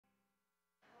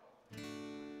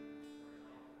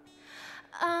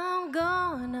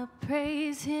gonna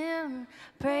praise him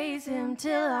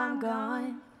till I'm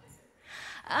gone.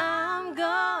 I'm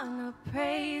gonna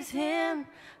praise him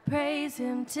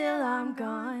till I'm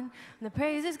gone. When the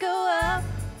praises go up,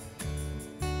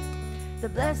 the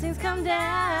blessings come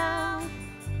down.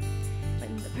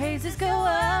 When the praises go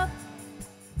up,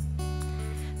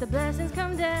 the blessings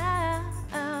come down.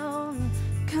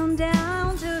 Come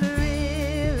down to the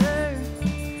river,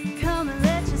 come and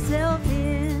let yourself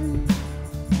in.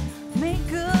 Make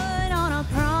good on a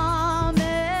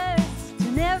promise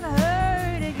to never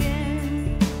hurt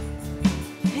again.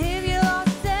 If you're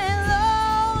lost and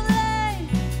lonely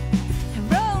and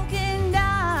broken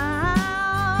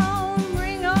down,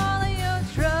 bring all of your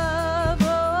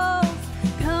troubles,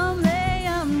 come lay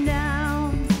them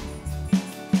down.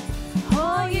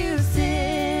 All you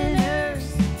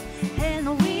sinners and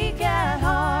the weak at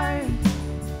heart,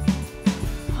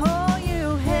 all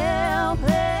you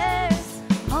helpless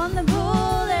on the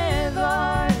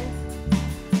boulevard,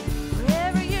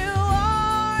 wherever you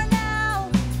are now,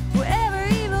 wherever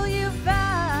evil you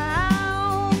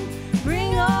found,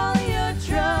 bring all your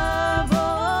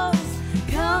troubles,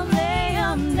 come lay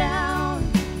them down.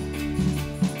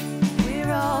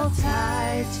 We're all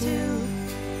tied to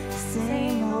the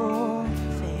same old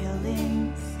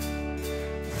failings,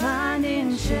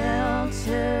 finding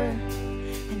shelter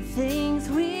and things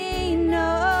we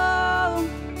know.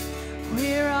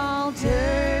 We're all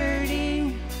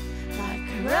dirty, like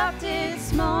corrupted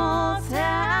small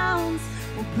towns.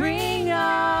 We'll bring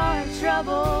our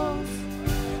troubles,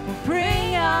 we'll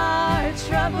bring our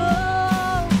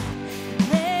troubles,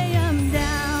 lay them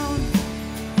down.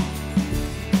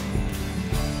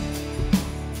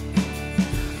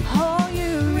 All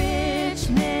you rich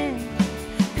men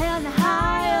and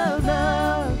high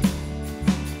above,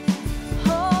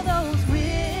 all those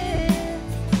with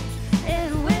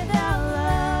and without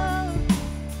love,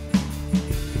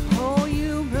 all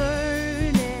you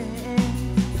burning,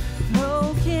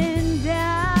 broken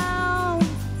down,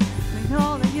 bring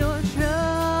all of your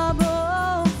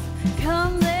troubles,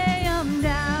 come lay them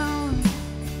down.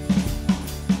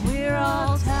 We're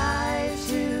all tied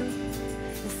to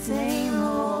the same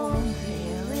old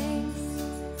feelings,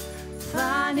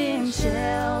 finding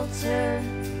shelter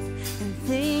and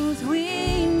things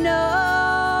we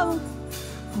know.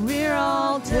 We're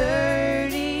all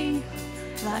dirty,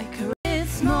 like corrupted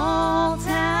small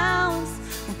towns.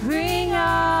 We'll bring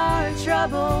our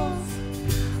troubles,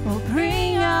 we'll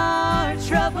bring our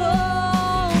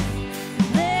troubles,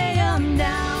 lay them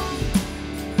down.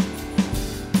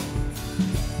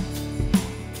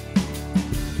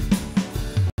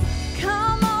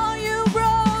 Come all you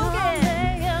broken,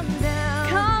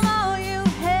 come all you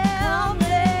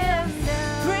helpless,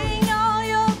 bring all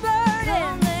your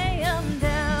burdens,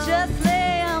 just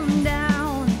lay them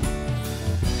down.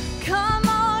 Come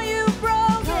all you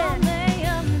broken,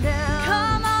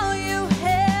 come all you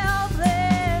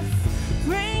helpless,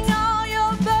 bring all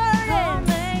your burdens,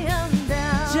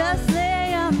 just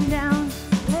lay them down,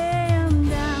 lay them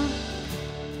down.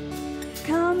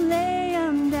 Come lay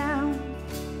them down,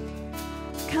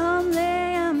 come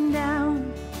lay them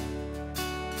down,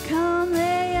 come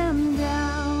lay them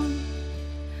down.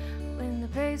 When the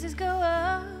praises go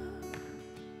up,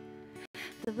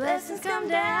 the blessings come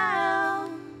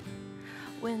down.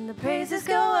 When the praises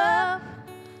go up,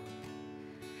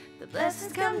 the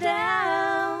blessings come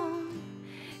down.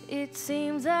 It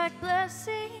seems like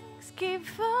blessings keep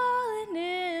falling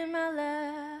in my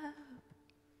lap.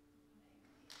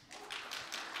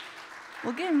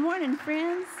 Well, good morning,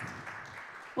 friends.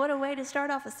 What a way to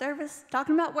start off a service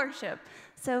talking about worship.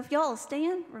 So if y'all will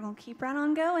stand, we're going to keep right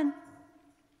on going.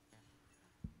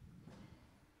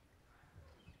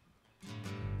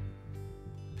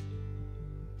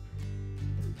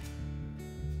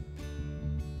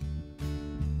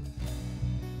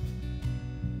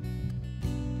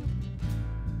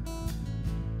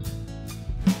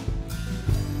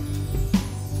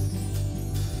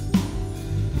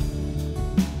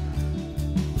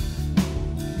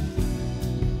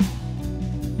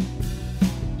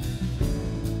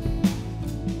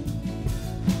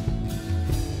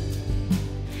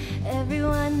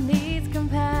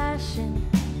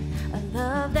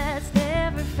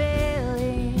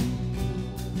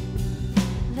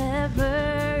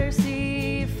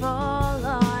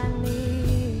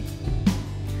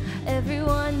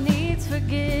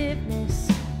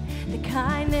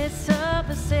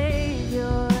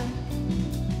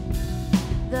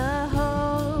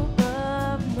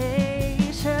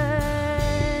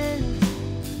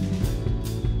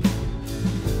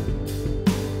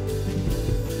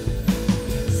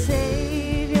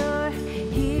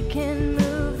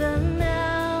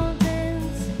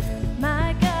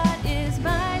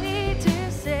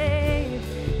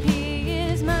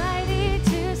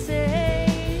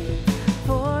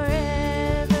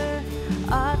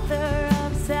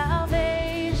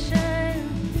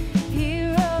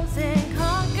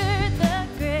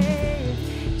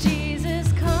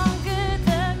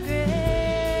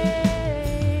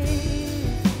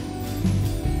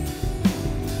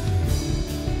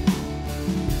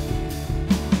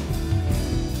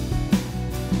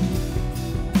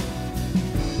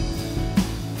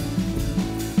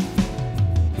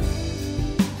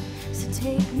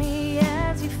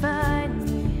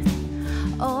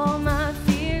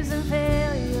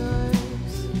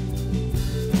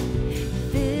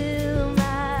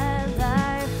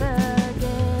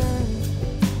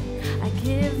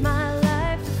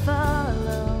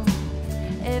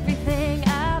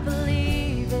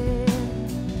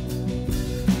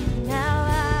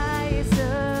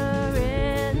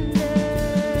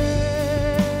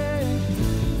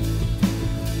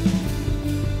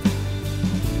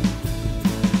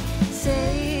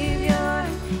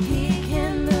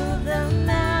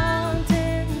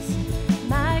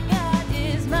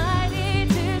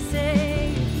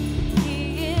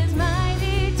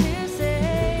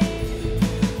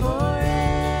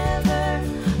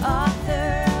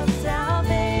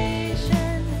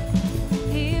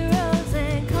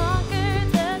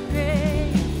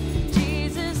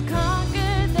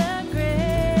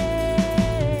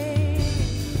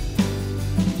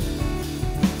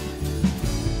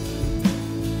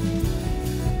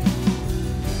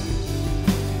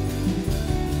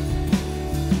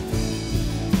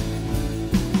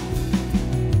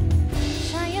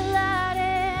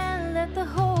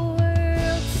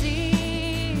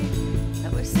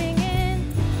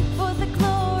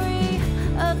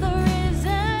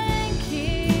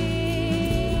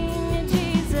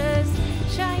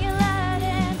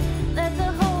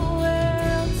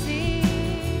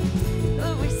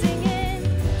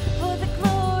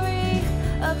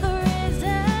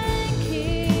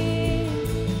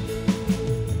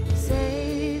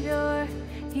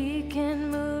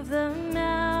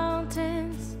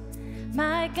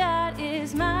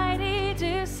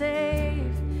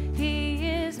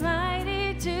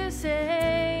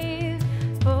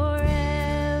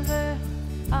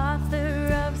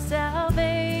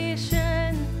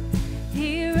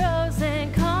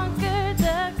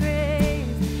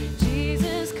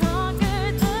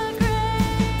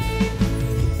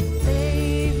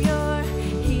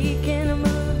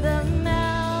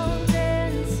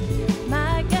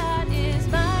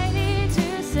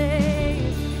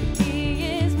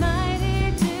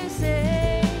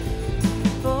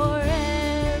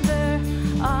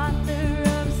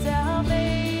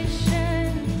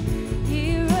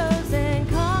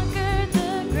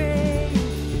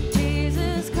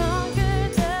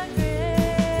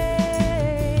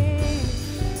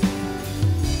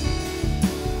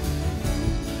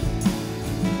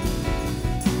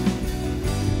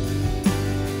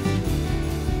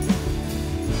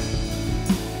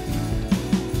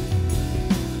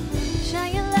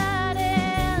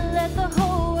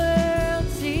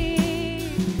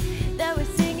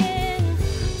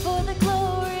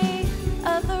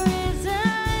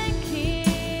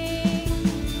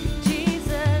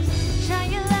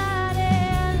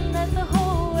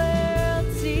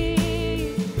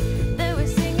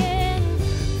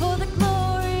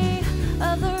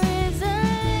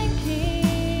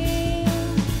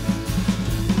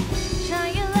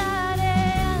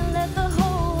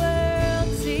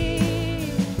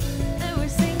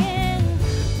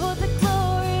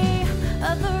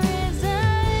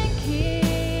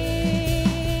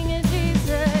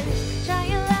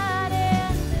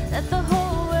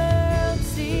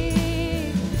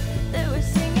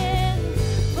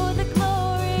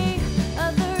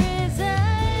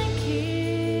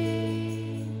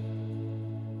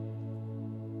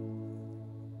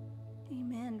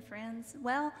 as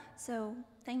well. So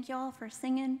thank y'all for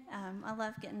singing. I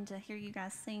love getting to hear you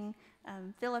guys sing.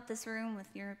 Fill up this room with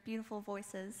your beautiful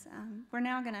voices. We're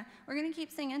gonna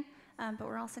keep singing, but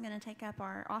we're also gonna take up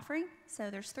our offering. So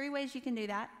there's 3 ways you can do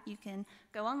that. You can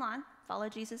go online,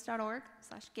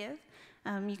 followjesus.org/give.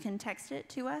 You can text it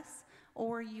to us,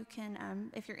 or you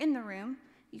can, if you're in the room,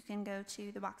 you can go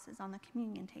to the boxes on the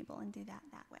communion table and do that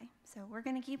way. So we're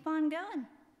gonna keep on going.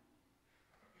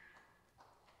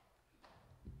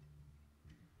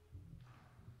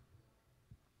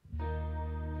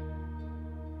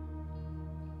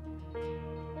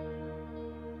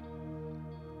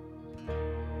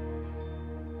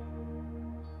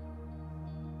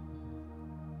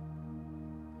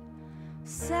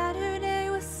 Saturday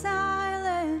was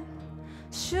silent,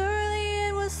 surely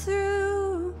it was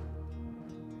through.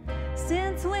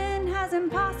 Since when has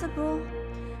impossible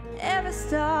ever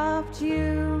stopped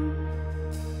you?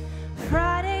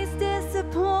 Friday's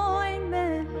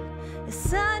disappointment is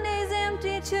Sunday's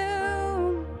empty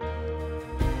too.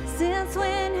 Since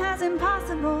when has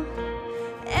impossible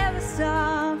ever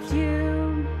stopped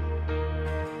you?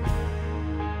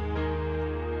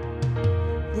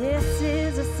 This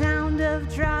is the sound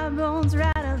of dry bones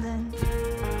rattling.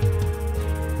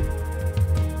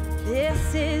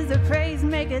 This is the praise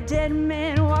make a dead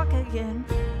man walk again.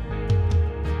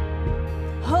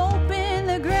 Hope in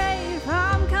the grave,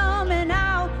 I'm coming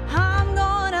out. I'm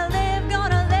gonna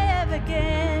live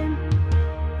again.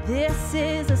 This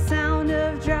is the sound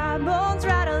of dry bones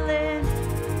rattling.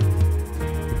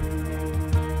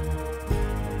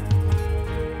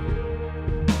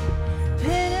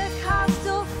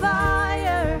 Pentecostal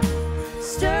fire,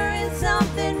 stirring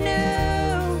something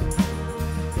new.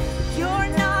 You're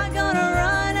not gonna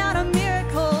run out of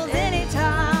miracles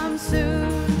anytime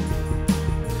soon.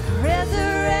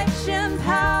 Resurrection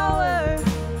power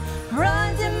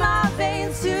runs in my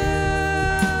veins too.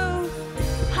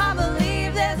 I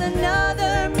believe there's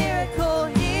another miracle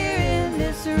here in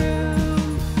this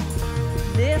room.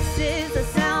 This is the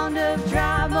sound of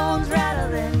dry bones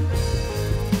rattling.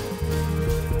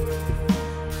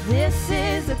 This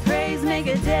is the praise make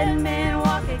a dead man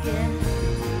walk again.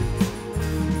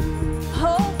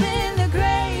 Hope in the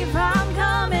grave, I'm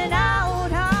coming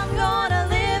out. I'm gonna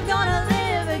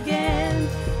live again.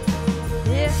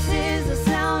 This is the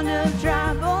sound of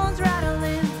dry bones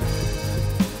rattling.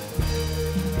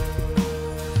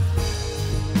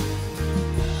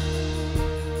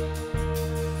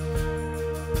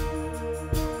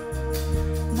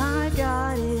 My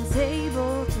God is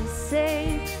able to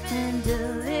save and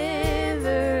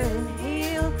deliver and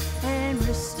heal and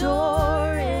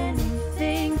restore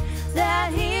anything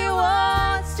that He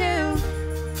wants to.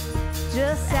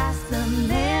 Just ask the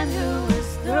man who was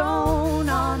thrown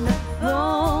on the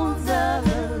bones of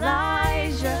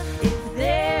Elijah if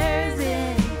there's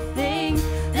anything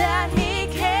that He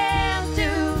can't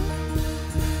do.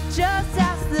 Just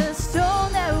ask the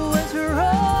stone that was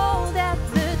rolled at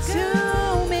the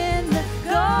tomb in the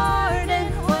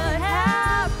garden what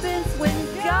happens when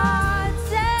God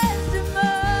says to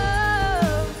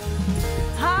move.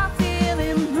 I feel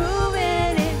Him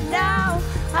moving it now.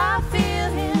 I feel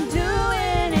Him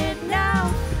doing it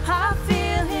now. I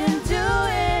feel Him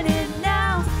doing it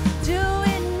now. Do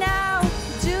it now.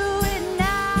 Do it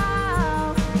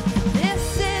now. This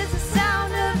is the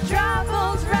sound of dry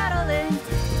bones rattling.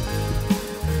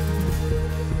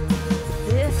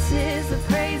 This is the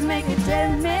praise make a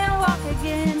dead man walk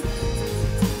again.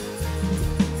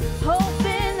 Hope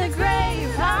in the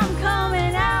grave, I'm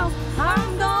coming out.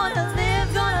 I'm gonna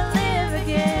live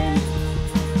again.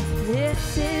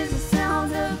 This is the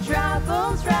sound of dry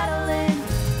bones rattling.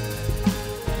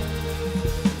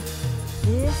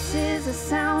 This is the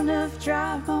sound of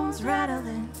dry bones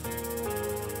rattling.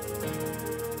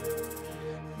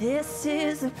 This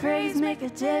is the praise make a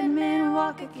dead man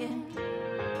walk again.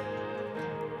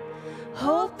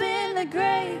 Hope in the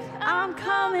grave, I'm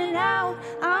coming out.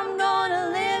 I'm gonna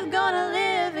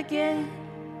live again.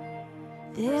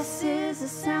 This is the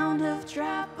sound of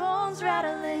dry bones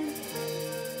rattling.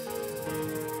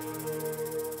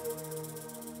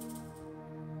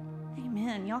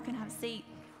 Amen. Y'all can have a seat.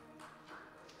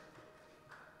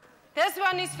 This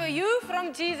one is for you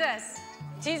from Jesus.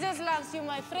 Jesus loves you,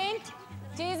 my friend.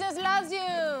 Jesus loves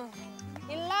you.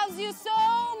 He loves you so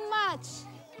much.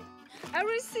 I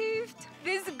received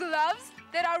these gloves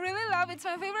that I really love. It's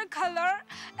my favorite color.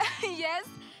 Yes.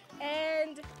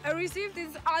 And I received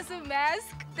this awesome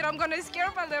mask that I'm gonna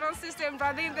scare my little sister and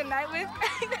brother in the night with.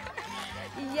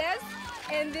 Yes.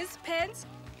 And this pens.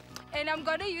 And I'm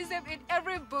gonna use them in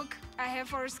every book I have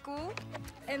for school.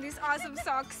 And these awesome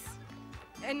socks.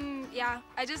 And yeah,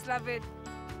 I just love it.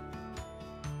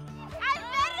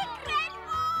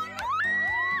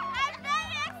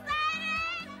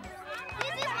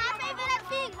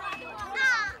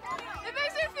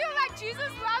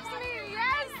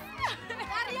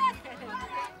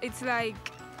 it's like,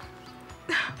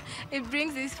 it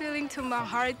brings this feeling to my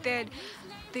heart that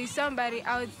there's somebody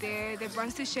out there that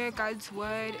wants to share God's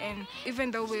word, and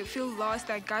even though we feel lost,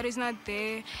 that God is not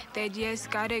there, that yes,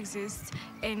 God exists,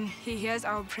 and He hears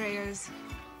our prayers.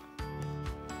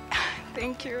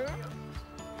 Thank you.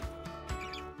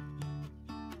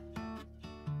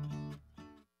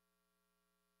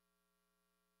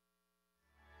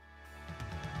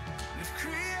 If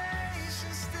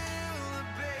creation still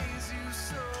obeys you,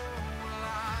 so will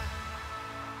I.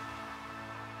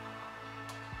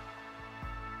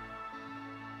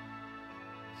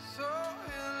 So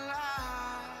will I.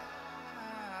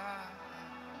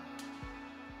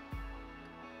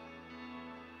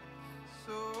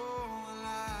 So will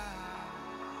I.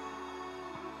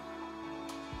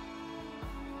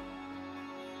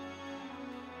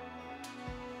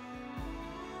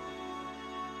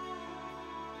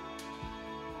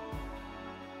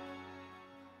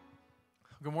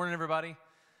 Good morning, everybody.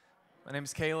 My name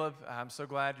is Caleb. I'm so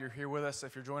glad you're here with us.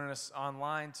 If you're joining us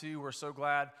online, too, we're so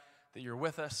glad that you're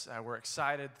with us. We're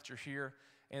excited that you're here.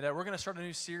 And we're going to start a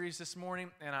new series this morning,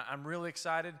 and I'm really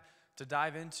excited to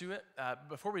dive into it.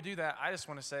 Before we do that, I just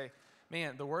want to say,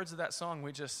 man, the words of that song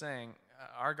we just sang,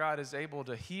 our God is able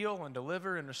to heal and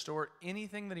deliver and restore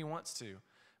anything that He wants to.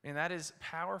 Man, that is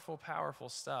powerful, powerful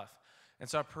stuff. And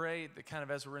so I pray that kind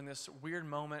of as we're in this weird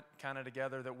moment kind of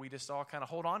together, that we just all kind of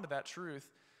hold on to that truth,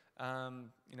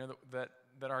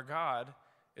 that our God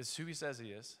is who He says He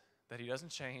is, that He doesn't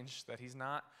change, that He's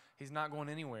not going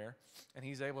anywhere, and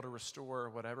He's able to restore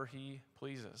whatever He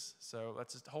pleases. So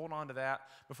let's just hold on to that.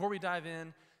 Before we dive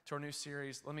in to our new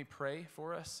series, let me pray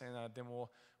for us, and then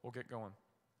we'll get going.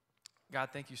 God,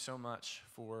 thank you so much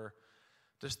for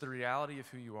just the reality of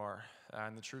who you are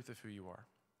and the truth of who you are.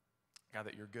 God,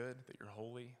 that you're good, that you're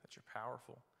holy, that you're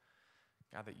powerful.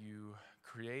 God, that you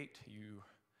create, you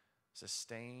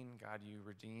sustain, God, you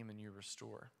redeem and you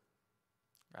restore.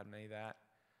 God, may that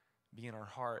be in our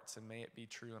hearts and may it be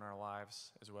true in our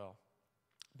lives as well.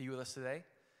 Be with us today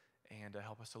and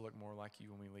help us to look more like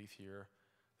you when we leave here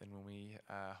than when we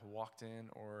walked in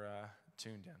or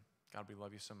tuned in. God, we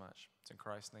love you so much. It's in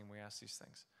Christ's name we ask these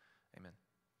things. Amen.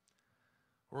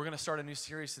 We're going to start a new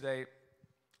series today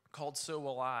called So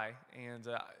Will I, and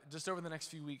just over the next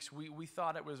few weeks, we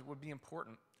thought it would be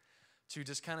important to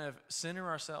just kind of center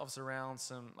ourselves around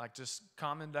some just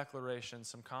common declarations,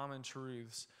 some common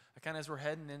truths. Kind of as we're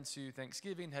heading into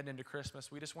Thanksgiving, heading into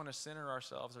Christmas, we just want to center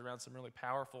ourselves around some really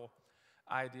powerful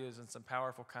ideas and some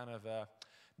powerful kind of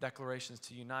declarations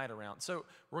to unite around. So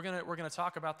we're gonna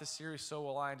talk about this series, So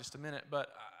Will I, in just a minute, but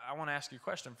I want to ask you a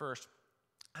question first.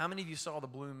 How many of you saw the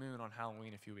blue moon on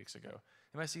Halloween a few weeks ago?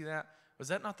 Anybody see that? Was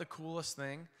that not the coolest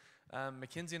thing?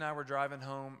 Mackenzie and I were driving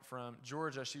home from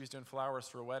Georgia. She was doing flowers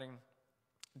for a wedding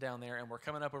down there, and we're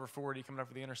coming up over 40, coming up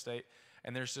for the interstate,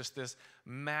 and there's just this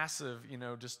massive,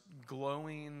 just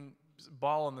glowing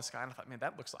ball in the sky. And I thought, man,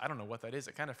 that looks, I don't know what that is.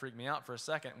 It kind of freaked me out for a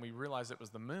second, and we realized it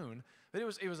was the moon. But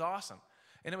it was awesome.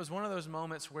 And it was one of those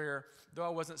moments where, though I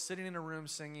wasn't sitting in a room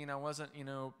singing, I wasn't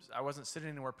sitting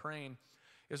anywhere praying,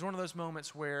 it was one of those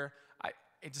moments where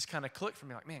it just kind of clicked for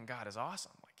me, like, man, God is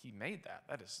awesome. Like, He made that.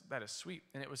 That is sweet.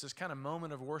 And it was this kind of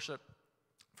moment of worship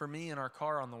for me in our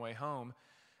car on the way home.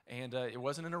 And it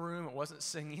wasn't in a room. It wasn't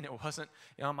singing. It wasn't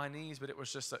on my knees. But it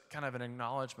was just kind of an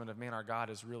acknowledgement of, man, our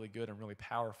God is really good and really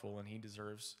powerful, and He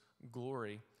deserves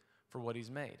glory for what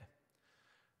He's made.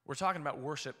 We're talking about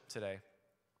worship today.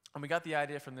 And we got the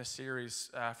idea from this series,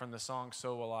 from the song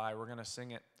So Will I. We're going to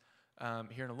sing it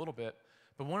here in a little bit.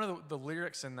 But one of the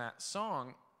lyrics in that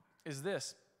song is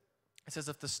this. It says,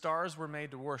 if the stars were made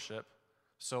to worship,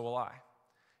 so will I.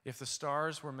 If the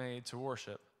stars were made to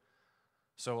worship,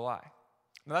 so will I.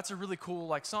 Now that's a really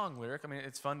cool song lyric. I mean,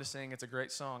 it's fun to sing. It's a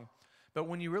great song. But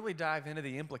when you really dive into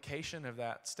the implication of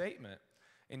that statement,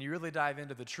 and you really dive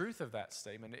into the truth of that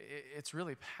statement, it's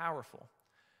really powerful.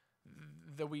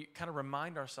 That we kind of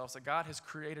remind ourselves that God has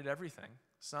created everything.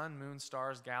 Sun, moon,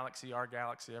 stars, galaxy, our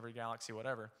galaxy, every galaxy,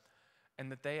 whatever.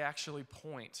 And that they actually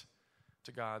point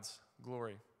to God's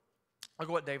glory. Look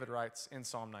at what David writes in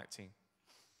Psalm 19.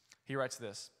 He writes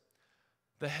this: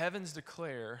 the heavens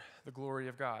declare the glory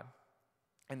of God,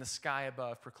 and the sky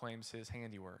above proclaims His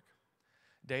handiwork.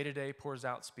 Day to day pours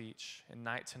out speech, and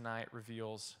night to night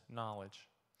reveals knowledge.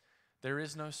 There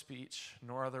is no speech,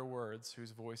 nor other words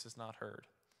whose voice is not heard.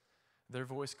 Their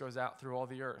voice goes out through all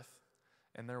the earth,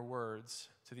 and their words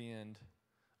to the end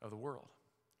of the world.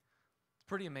 It's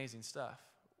pretty amazing stuff.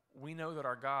 We know that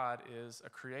our God is a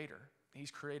creator. He's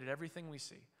created everything we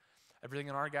see. Everything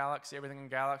in our galaxy, everything in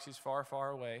galaxies far,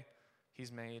 far away.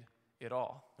 He's made it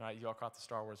all. All right, you all caught the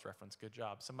Star Wars reference. Good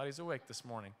job. Somebody's awake this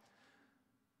morning.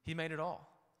 He made it all.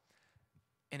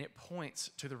 and it points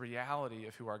to the reality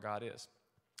of who our God is.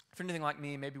 If you're anything like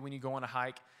me, maybe when you go on a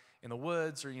hike in the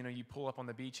woods, or you pull up on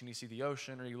the beach and you see the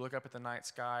ocean, or you look up at the night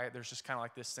sky, there's just kind of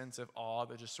like this sense of awe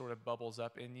that just sort of bubbles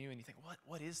up in you, and you think,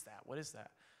 what is that? What is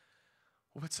that?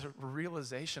 Well, it's a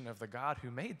realization of the God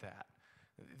who made that.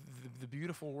 The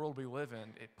beautiful world we live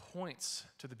in, it points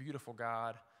to the beautiful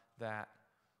God that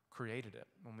created it.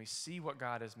 When we see what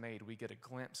God has made, we get a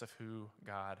glimpse of who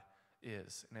God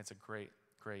is, and it's a great,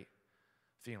 great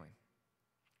feeling.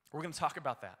 We're going to talk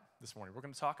about that this morning. We're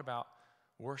going to talk about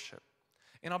worship.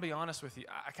 And I'll be honest with you,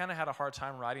 I kind of had a hard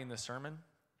time writing this sermon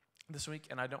this week,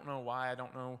 and I don't know why. I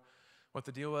don't know what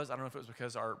the deal was. I don't know if it was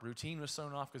because our routine was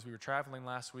thrown off because we were traveling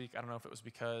last week. I don't know if it was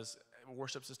because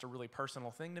worship's just a really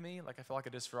personal thing to me. Like I feel like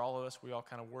it is for all of us. We all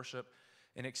kind of worship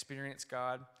and experience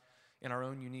God in our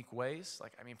own unique ways.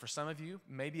 Like, I mean, for some of you,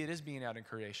 maybe it is being out in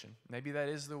creation. Maybe that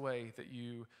is the way that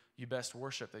you best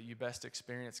worship, that you best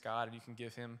experience God, and you can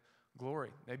give him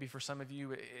glory. Maybe for some of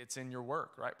you, it's in your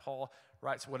work, right? Paul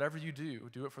writes, whatever you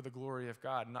do it for the glory of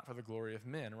God, not for the glory of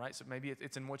men, right? So maybe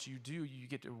it's in what you do. You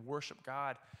get to worship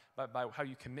God by how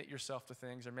you commit yourself to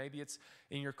things. Or maybe it's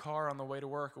in your car on the way to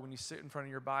work, or when you sit in front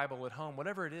of your Bible at home.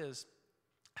 Whatever it is,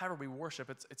 however we worship,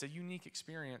 it's a unique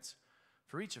experience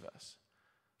for each of us.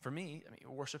 For me, I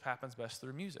mean, worship happens best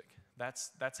through music.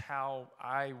 That's how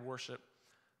I worship,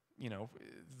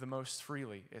 the most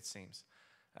freely, it seems.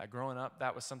 Growing up,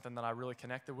 that was something that I really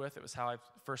connected with. It was how I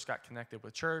first got connected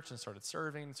with church and started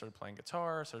serving, started playing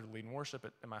guitar, started leading worship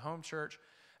at my home church.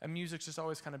 And music's just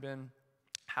always kind of been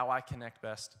how I connect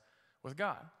best with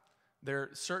God. There are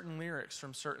certain lyrics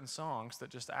from certain songs that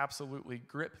just absolutely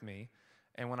grip me.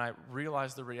 And when I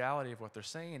realize the reality of what they're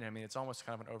saying, I mean, it's almost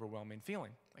kind of an overwhelming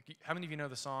feeling. Like, how many of you know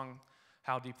the song,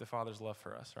 How Deep the Father's Love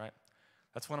for Us, right?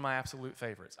 That's one of my absolute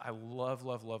favorites. I love,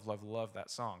 love, love, love, love that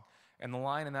song. And the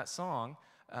line in that song,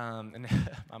 and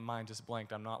my mind just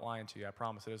blanked. I'm not lying to you. I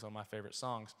promise it is one of my favorite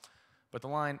songs. But the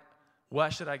line, why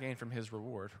should I gain from his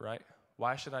reward, right?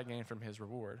 Why should I gain from his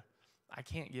reward? I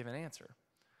can't give an answer.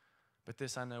 But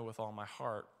this I know with all my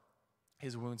heart,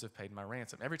 his wounds have paid my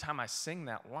ransom. Every time I sing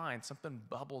that line, something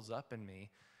bubbles up in me,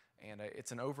 and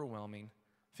it's an overwhelming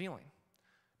feeling.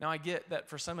 Now, I get that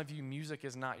for some of you, music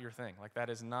is not your thing. Like, that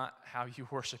is not how you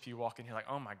worship. You walk in here like,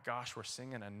 oh my gosh, we're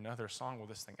singing another song. Will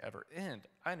this thing ever end?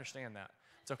 I understand that.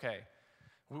 It's okay.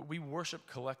 We worship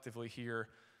collectively here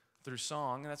through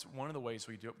song, and that's one of the ways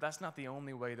we do it. But that's not the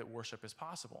only way that worship is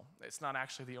possible. It's not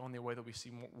actually the only way that we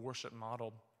see worship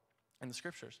modeled in the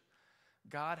scriptures.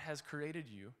 God has created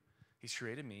you. He's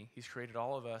created me. He's created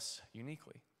all of us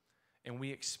uniquely, and we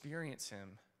experience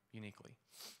him uniquely.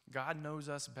 God knows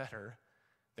us better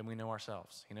than we know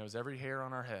ourselves. He knows every hair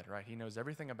on our head, right? He knows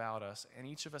everything about us, and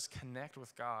each of us connect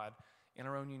with God in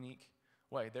our own unique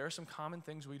way. There are some common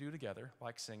things we do together,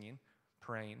 like singing,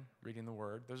 praying, reading the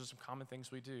word. Those are some common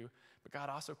things we do, but God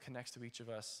also connects to each of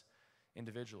us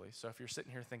individually. So if you're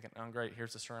sitting here thinking, oh great,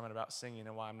 here's a sermon about singing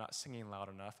and why I'm not singing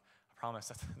loud enough, I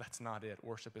promise that's not it.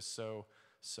 Worship is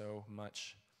so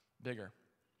much bigger.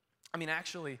 I mean,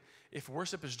 actually, if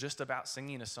worship is just about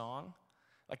singing a song,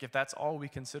 like if that's all we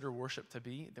consider worship to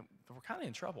be, then we're kind of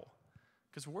in trouble.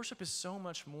 Because worship is so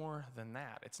much more than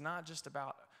that. It's not just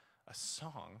about a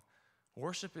song.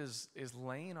 Worship is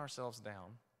laying ourselves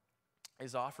down,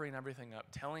 is offering everything up,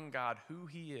 telling God who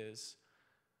he is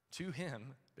to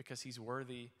him because he's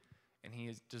worthy and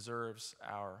he deserves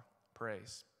our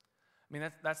praise. I mean,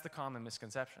 that's the common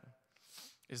misconception,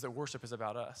 is that worship is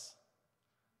about us,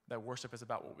 that worship is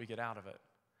about what we get out of it.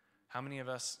 How many of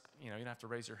us, you don't have to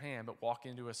raise your hand, but walk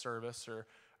into a service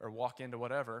or walk into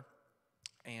whatever,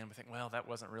 and we think, well, I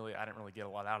didn't really get a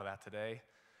lot out of that today.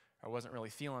 I wasn't really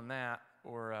feeling that,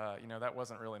 or, that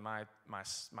wasn't really my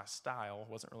style,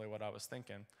 wasn't really what I was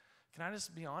thinking. Can I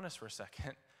just be honest for a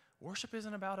second? Worship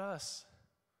isn't about us.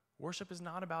 Worship is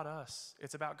not about us.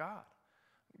 It's about God.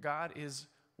 God is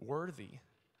worthy.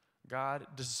 God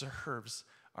deserves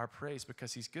our praise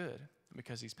because he's good,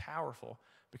 because he's powerful,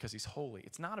 because he's holy.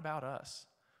 It's not about us.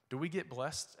 Do we get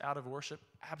blessed out of worship?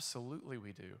 Absolutely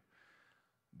we do.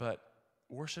 But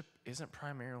worship isn't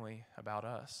primarily about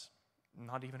us,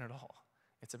 not even at all.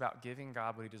 It's about giving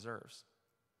God what he deserves,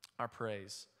 our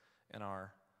praise and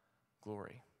our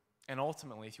glory. And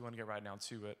ultimately, if you want to get right down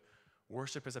to it,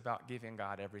 worship is about giving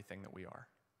God everything that we are,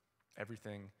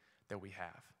 everything that we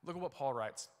have. Look at what Paul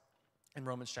writes in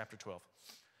Romans chapter 12.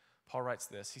 Paul writes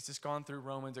this. He's just gone through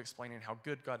Romans explaining how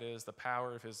good God is, the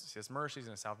power of his mercies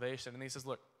and his salvation. And he says,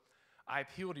 look, I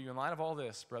appeal to you in light of all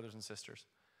this, brothers and sisters,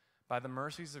 by the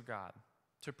mercies of God,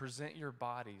 to present your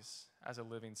bodies as a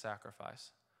living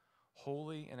sacrifice,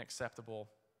 holy and acceptable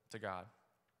to God,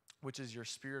 which is your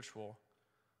spiritual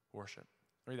worship.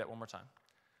 Read that one more time.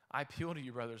 I appeal to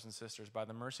you, brothers and sisters, by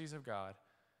the mercies of God,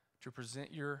 to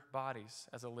present your bodies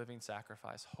as a living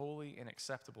sacrifice, holy and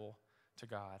acceptable to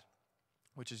God,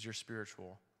 which is your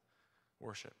spiritual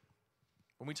worship.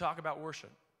 When we talk about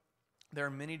worship, there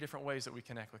are many different ways that we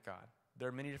connect with God. There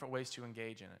are many different ways to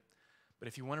engage in it. But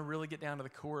if you want to really get down to the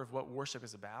core of what worship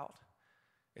is about,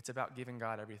 it's about giving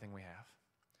God everything we have.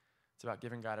 It's about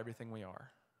giving God everything we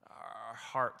are. Our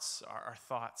hearts, our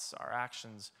thoughts, our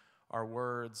actions, our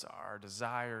words, our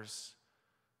desires,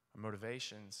 our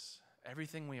motivations,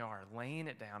 everything we are, laying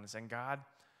it down and saying, God,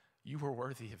 you are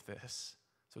worthy of this.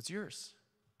 So it's yours.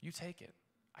 You take it.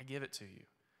 I give it to you.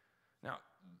 Now,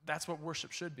 that's what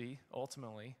worship should be,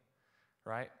 ultimately,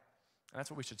 right? And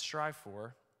that's what we should strive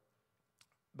for.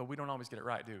 But we don't always get it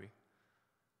right, do we?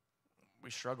 We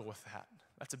struggle with that.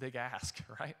 That's a big ask,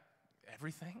 right?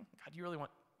 Everything? God,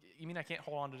 you mean I can't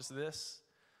hold on to just this?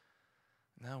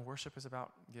 No, worship is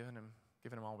about giving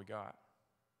him all we got.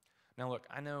 Now look,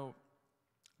 I know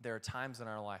there are times in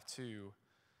our life too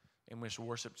in which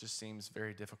worship just seems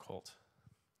very difficult,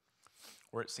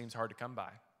 where it seems hard to come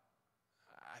by.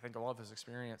 I think all of us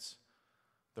experience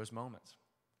those moments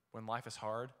when life is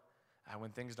hard,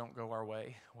 when things don't go our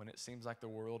way, when it seems like the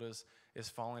world is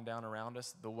falling down around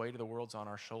us, the weight of the world's on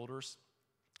our shoulders.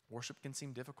 Worship can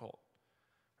seem difficult,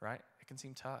 right? It can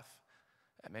seem tough.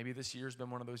 And maybe this year's been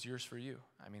one of those years for you.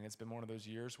 I mean, it's been one of those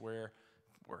years where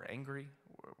we're angry,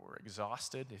 we're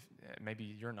exhausted. Maybe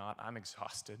you're not, I'm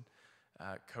exhausted.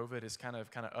 COVID has kind of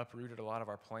uprooted a lot of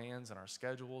our plans and our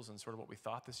schedules and sort of what we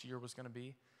thought this year was going to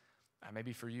be.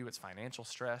 Maybe for you, it's financial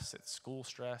stress, it's school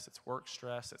stress, it's work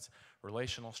stress, it's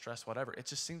relational stress, whatever. It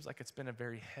just seems like it's been a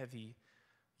very heavy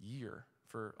year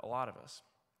for a lot of us.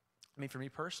 I mean, for me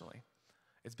personally,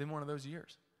 it's been one of those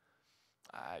years.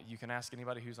 You can ask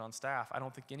anybody who's on staff. I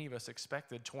don't think any of us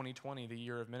expected 2020, the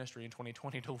year of ministry in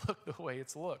 2020, to look the way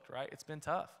it's looked, right? It's been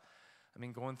tough. I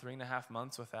mean, going 3.5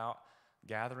 months without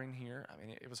gathering here, I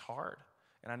mean, it was hard.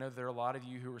 And I know there are a lot of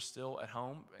you who are still at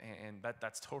home, and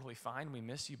that's totally fine. We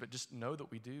miss you, but just know that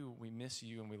we do. We miss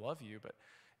you and we love you, but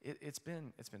it's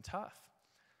been tough.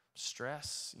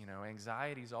 Stress,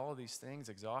 anxieties, all of these things,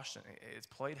 exhaustion, it's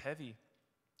played heavy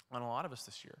on a lot of us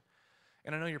this year.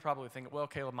 And I know you're probably thinking, well,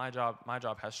 Caleb, my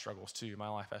job has struggles too. My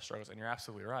life has struggles, and you're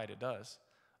absolutely right, it does.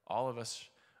 All of us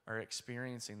are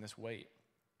experiencing this weight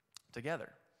together.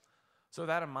 So with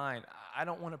that in mind, I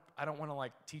don't want to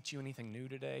like teach you anything new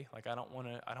today. Like I don't want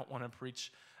to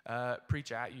preach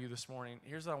at you this morning.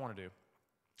 Here's what I want to do.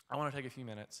 I want to take a few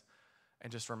minutes and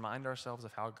just remind ourselves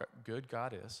of how good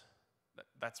God is.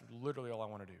 That's literally all I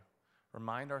want to do.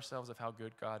 Remind ourselves of how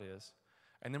good God is,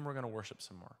 and then we're going to worship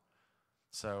some more.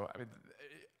 So I mean,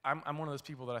 I'm one of those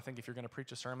people that I think if you're going to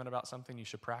preach a sermon about something, you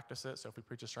should practice it. So if we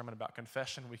preach a sermon about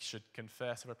confession, we should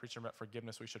confess. If I preach a sermon about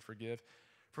forgiveness, we should forgive.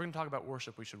 If we're going to talk about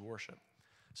worship, we should worship.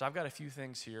 So I've got a few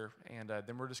things here, and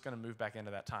then we're just going to move back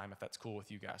into that time if that's cool with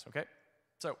you guys, okay?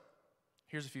 So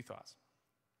here's a few thoughts.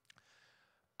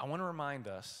 I want to remind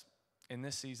us in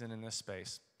this season, in this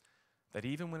space, that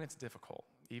even when it's difficult,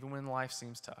 even when life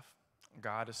seems tough,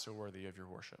 God is still worthy of your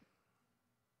worship.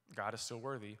 God is still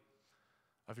worthy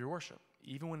of your worship.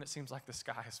 Even when it seems like the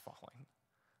sky is falling,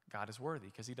 God is worthy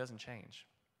because he doesn't change.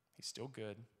 He's still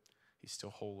good. He's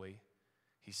still holy.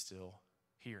 He's still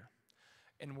here.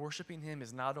 And worshiping him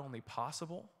is not only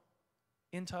possible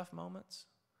in tough moments,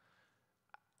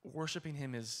 worshiping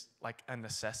him is like a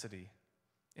necessity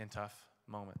in tough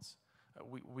moments.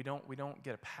 We don't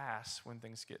get a pass when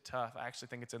things get tough. I actually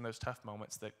think it's in those tough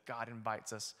moments that God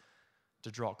invites us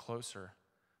to draw closer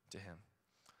to him.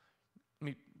 Let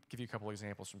me give you a couple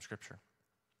examples from Scripture.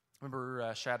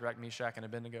 Remember Shadrach, Meshach, and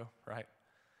Abednego, right?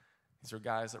 These are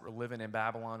guys that were living in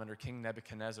Babylon under King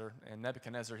Nebuchadnezzar. And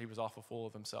Nebuchadnezzar, he was awful full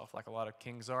of himself, like a lot of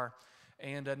kings are.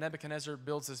 And Nebuchadnezzar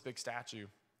builds this big statue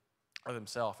of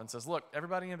himself and says, look,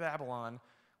 everybody in Babylon,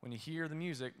 when you hear the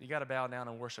music, you got to bow down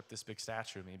and worship this big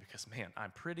statue of me because, man, I'm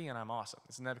pretty and I'm awesome.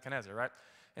 It's Nebuchadnezzar, right?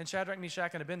 And Shadrach,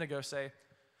 Meshach, and Abednego say,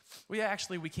 well, yeah,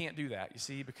 actually, we can't do that, you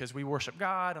see, because we worship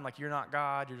God, and like, you're not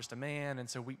God, you're just a man, and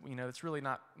so it's really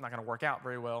not going to work out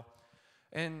very well.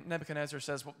 And Nebuchadnezzar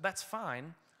says, well, that's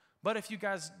fine, but if you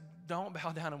guys don't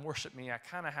bow down and worship me, I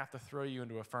kind of have to throw you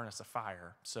into a furnace of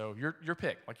fire. So your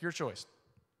pick, like your choice.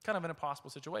 Kind of an impossible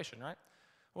situation, right?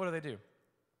 What do?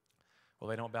 Well,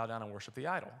 they don't bow down and worship the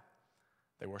idol.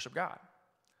 They worship God.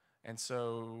 And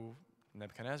so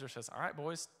Nebuchadnezzar says, all right,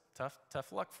 boys,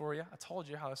 tough luck for you. I told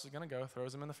you how this is going to go.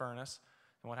 Throws them in the furnace.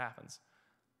 And what happens?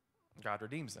 God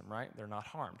redeems them, right? They're not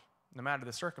harmed. No matter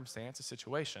the circumstance, the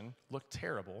situation looked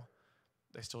terrible,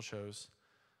 they still chose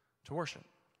to worship.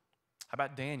 How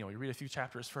about Daniel? You read a few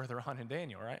chapters further on in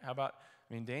Daniel, right? How about,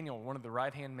 Daniel, one of the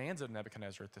right-hand mans of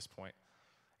Nebuchadnezzar at this point.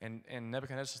 And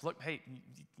Nebuchadnezzar says, look, hey,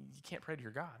 you can't pray to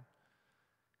your God.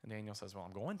 And Daniel says, well,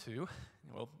 I'm going to.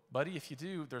 Well, buddy, if you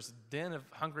do, there's a den of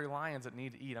hungry lions that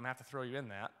need to eat. I'm going to have to throw you in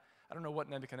that. I don't know what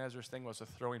Nebuchadnezzar's thing was with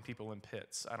throwing people in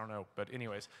pits. I don't know. But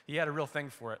anyways, he had a real thing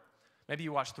for it. Maybe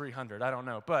you watched 300. I don't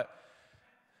know. But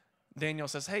Daniel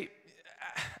says, hey,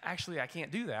 actually, I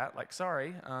can't do that. Like,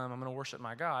 sorry, I'm going to worship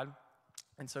my God.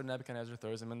 And so Nebuchadnezzar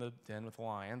throws him in the den with the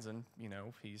lions, and,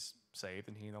 he's saved,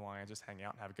 and he and the lions just hang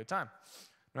out and have a good time.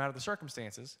 No matter the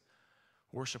circumstances,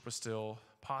 worship was still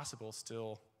possible,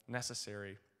 still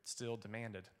necessary, still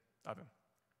demanded of him.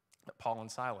 But Paul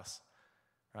and Silas,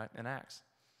 right, in Acts.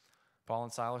 Paul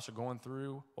and Silas are going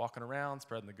through, walking around,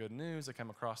 spreading the good news. They come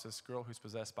across this girl who's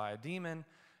possessed by a demon,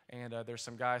 and there's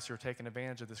some guys who are taking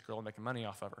advantage of this girl and making money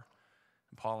off of her.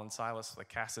 And Paul and Silas, they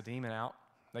cast the demon out.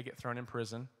 They get thrown in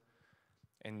prison.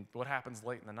 And what happens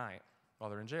late in the night?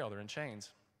 While they're in jail, they're in chains.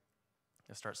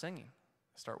 They start singing.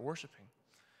 They start worshiping.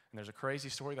 And there's a crazy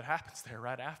story that happens there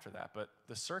right after that. But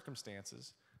the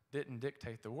circumstances didn't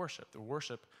dictate the worship. The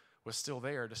worship was still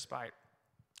there despite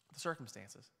the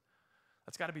circumstances.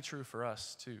 That's got to be true for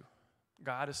us too.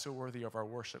 God is still worthy of our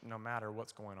worship no matter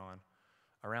what's going on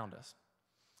around us.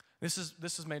 This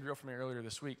was made real for me earlier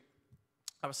this week.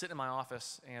 I was sitting in my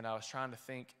office and I was trying to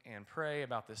think and pray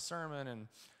about this sermon and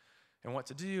what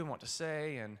to do and what to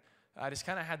say. And I just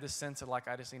kind of had this sense of like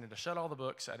I just needed to shut all the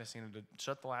books. I just needed to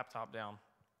shut the laptop down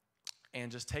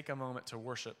and just take a moment to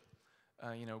worship,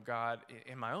 God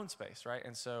in my own space, right?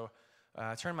 And so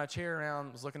I turned my chair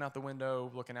around, was looking out the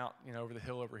window, looking out, over the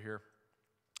hill over here,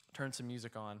 turned some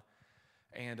music on,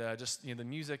 and the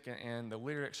music and the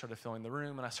lyrics started filling the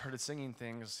room, and I started singing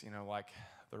things, like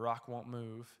the rock won't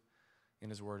move and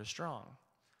his word is strong.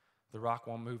 The rock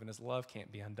won't move and his love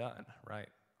can't be undone, right?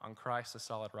 On Christ, the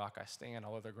solid rock I stand,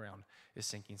 all other ground is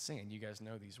sinking sand. You guys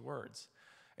know these words.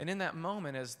 And in that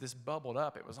moment, as this bubbled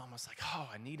up, it was almost like, oh,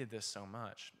 I needed this so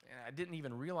much. And I didn't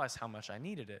even realize how much I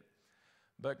needed it.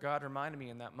 But God reminded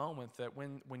me in that moment that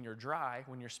when you're dry,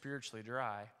 when you're spiritually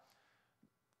dry,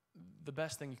 the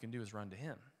best thing you can do is run to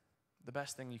him. The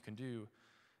best thing you can do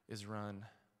is run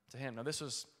to him. Now, this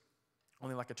was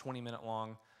only like a 20-minute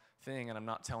long thing, and I'm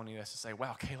not telling you this to say,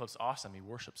 wow, Caleb's awesome. He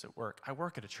worships at work. I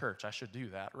work at a church. I should do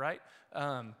that, right?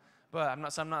 But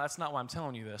that's not why I'm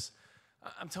telling you this.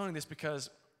 I'm telling you this because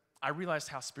I realized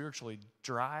how spiritually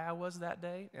dry I was that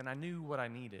day, and I knew what I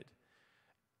needed.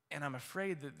 And I'm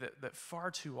afraid that far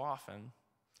too often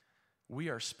we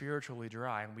are spiritually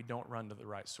dry and we don't run to the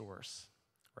right source,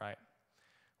 right?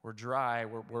 We're dry,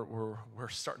 we're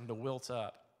starting to wilt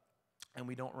up, and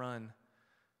we don't run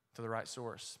to the right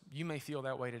source. You may feel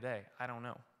that way today. I don't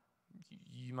know.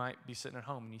 You might be sitting at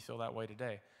home and you feel that way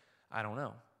today. I don't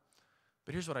know.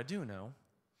 But here's what I do know.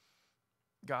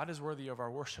 God is worthy of our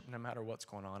worship no matter what's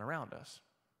going on around us.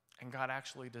 And God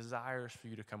actually desires for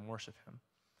you to come worship him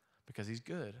because he's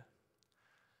good,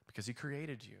 because he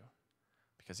created you,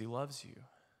 because he loves you,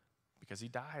 because he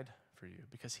died for you,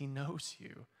 because he knows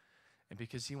you, and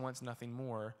because he wants nothing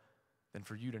more than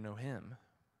for you to know him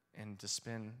and to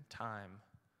spend time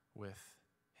with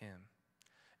him.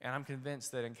 And I'm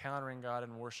convinced that encountering God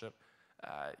in worship,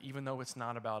 even though it's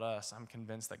not about us, I'm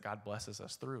convinced that God blesses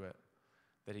us through it,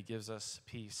 that he gives us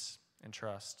peace and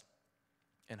trust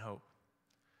and hope.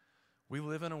 We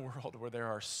live in a world where there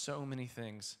are so many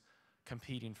things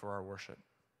competing for our worship.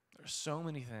 There's so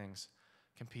many things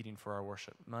competing for our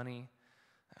worship. Money,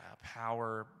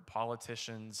 power,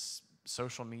 politicians,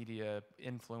 social media,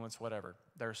 influence, whatever.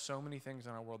 There are so many things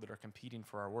in our world that are competing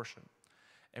for our worship.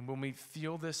 And when we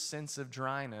feel this sense of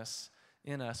dryness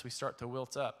in us, we start to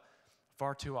wilt up.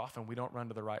 Far too often, we don't run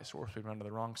to the right source. We run to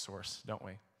the wrong source, don't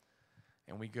we?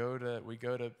 And we go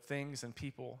to things and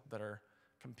people that are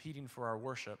competing for our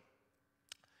worship.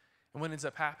 And what ends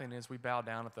up happening is we bow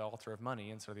down at the altar of money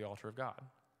instead of the altar of God.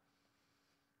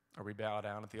 Or we bow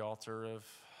down at the altar of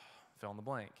fill in the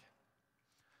blank.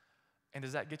 And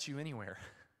does that get you anywhere?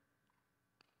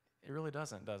 It really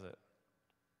doesn't, does it?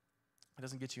 It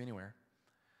doesn't get you anywhere.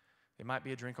 It might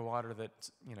be a drink of water that,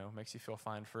 makes you feel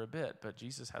fine for a bit, but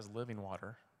Jesus has living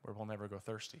water where we'll never go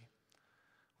thirsty.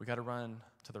 We got to run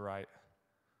to the right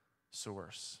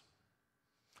source.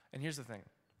 And here's the thing.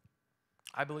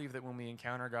 I believe that when we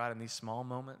encounter God in these small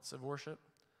moments of worship,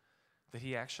 that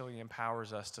he actually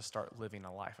empowers us to start living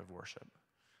a life of worship.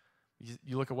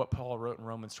 You look at what Paul wrote in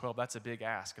Romans 12, that's a big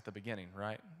ask at the beginning,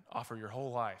 right? Offer your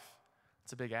whole life.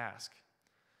 It's a big ask.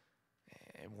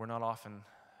 And we're not often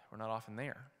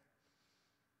there.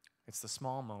 It's the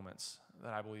small moments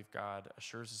that I believe God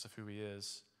assures us of who he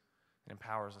is and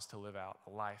empowers us to live out a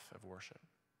life of worship.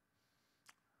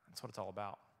 That's what it's all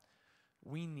about.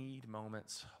 We need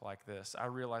moments like this. I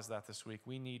realized that this week.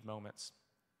 We need moments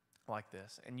like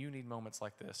this, and you need moments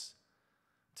like this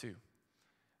too.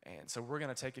 And so we're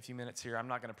going to take a few minutes here. I'm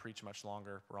not going to preach much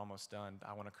longer. We're almost done.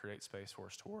 I want to create space for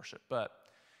us to worship. But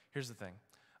here's the thing.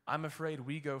 I'm afraid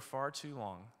we go far too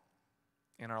long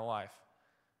in our life,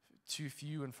 too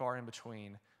few and far in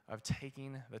between, of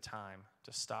taking the time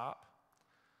to stop,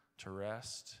 to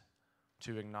rest,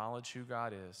 to acknowledge who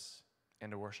God is,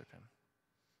 and to worship him.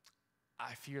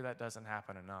 I fear that doesn't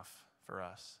happen enough for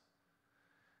us.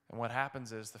 And what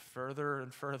happens is the further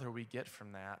and further we get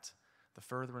from that, the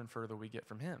further and further we get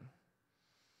from him.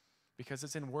 Because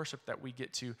it's in worship that we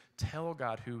get to tell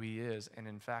God who he is and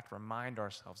in fact remind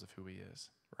ourselves of who he is,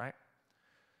 right?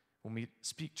 When we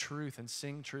speak truth and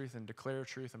sing truth and declare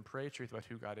truth and pray truth about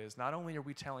who God is, not only are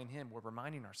we telling him, we're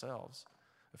reminding ourselves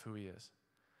of who he is.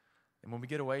 And when we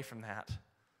get away from that,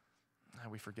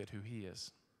 we forget who he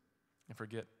is and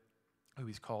forget who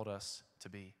he's called us to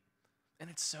be. And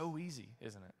it's so easy,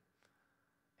 isn't it?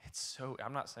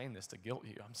 I'm not saying this to guilt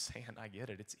you. I'm saying I get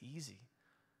it. It's easy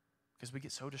because we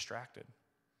get so distracted.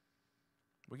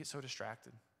 We get so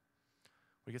distracted.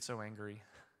 We get so angry.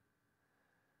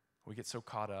 We get so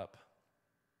caught up.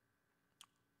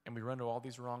 And we run to all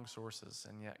these wrong sources.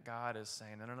 And yet God is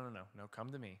saying, no,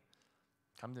 come to me.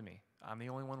 Come to me. I'm the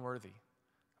only one worthy.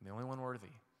 I'm the only one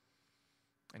worthy.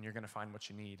 And you're going to find what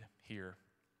you need here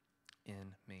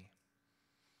in me.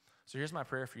 So here's my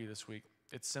prayer for you this week.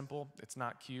 It's simple. It's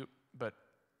not cute. But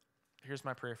here's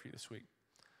my prayer for you this week.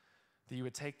 That you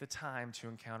would take the time to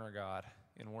encounter God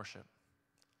in worship.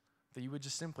 That you would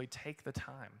just simply take the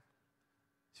time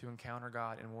to encounter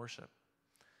God in worship.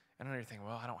 And I know you're thinking,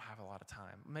 well, I don't have a lot of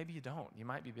time. Maybe you don't. You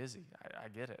might be busy. I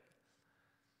get it.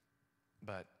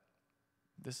 But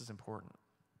this is important.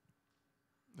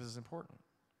 This is important.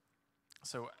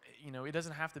 So, it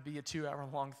doesn't have to be a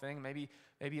 2-hour-long thing. Maybe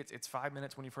it's 5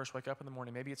 minutes when you first wake up in the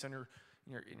morning. Maybe it's in your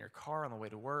car on the way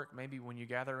to work. Maybe when you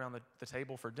gather around the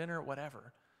table for dinner,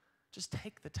 whatever. Just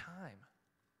take the time.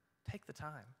 Take the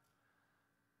time.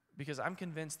 Because I'm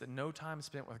convinced that no time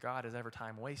spent with God is ever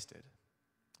time wasted.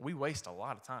 We waste a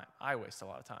lot of time. I waste a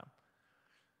lot of time.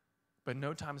 But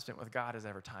no time spent with God is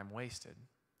ever time wasted.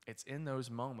 It's in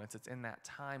those moments, it's in that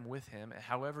time with him, and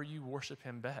however you worship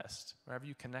him best, however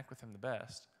you connect with him the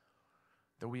best,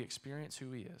 that we experience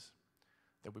who he is,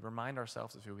 that we remind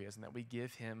ourselves of who he is, and that we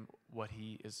give him what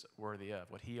he is worthy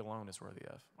of, what he alone is worthy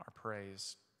of, our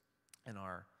praise and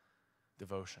our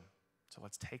devotion. So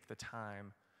let's take the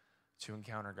time to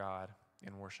encounter God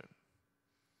in worship.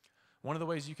 One of the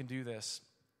ways you can do this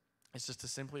is just to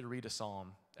simply read a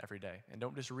psalm every day. And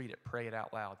don't just read it, pray it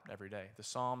out loud every day. The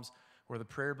Psalms were the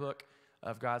prayer book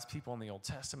of God's people in the Old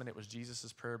Testament. It was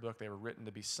Jesus' prayer book. They were written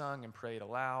to be sung and prayed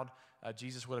aloud.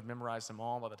 Jesus would have memorized them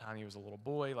all by the time he was a little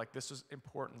boy. This was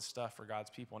important stuff for God's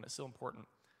people, and it's still important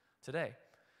today.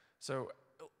 So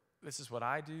this is what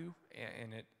I do,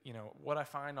 and what I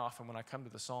find often when I come to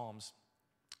the Psalms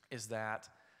is that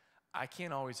I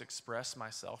can't always express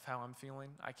myself how I'm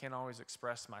feeling. I can't always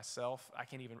express myself. I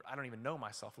don't even know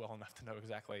myself well enough to know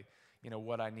exactly,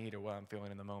 what I need or what I'm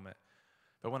feeling in the moment.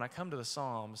 But when I come to the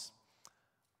Psalms,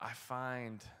 I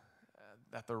find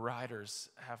that the writers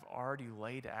have already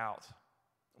laid out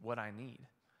what I need.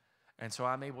 And so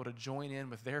I'm able to join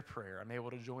in with their prayer. I'm able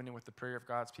to join in with the prayer of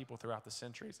God's people throughout the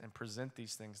centuries and present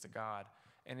these things to God.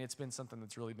 And it's been something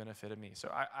that's really benefited me.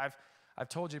 So I've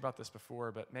told you about this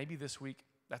before, but maybe this week,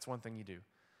 that's one thing you do.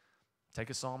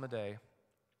 Take a psalm a day,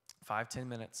 5-10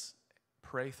 minutes,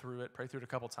 pray through it a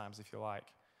couple times if you like,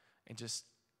 and just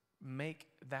make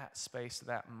that space,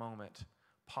 that moment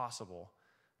possible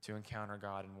to encounter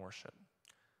God in worship.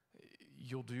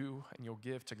 You'll do and you'll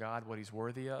give to God what he's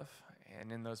worthy of,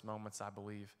 and in those moments, I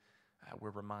believe,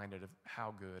 we're reminded of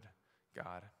how good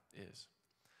God is.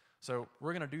 So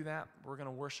we're going to do that. We're going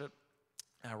to worship.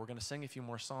 We're going to sing a few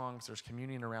more songs. There's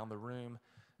communion around the room.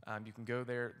 You can go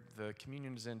there. The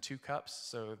communion is in 2 cups,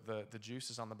 so the juice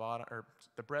is on the bottom, or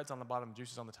the bread's on the bottom, the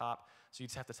juice is on the top. So you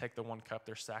just have to take the 1 cup.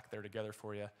 They're stacked there together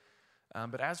for you.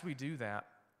 But as we do that,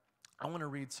 I want to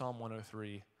read Psalm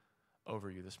 103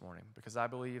 over you this morning, because I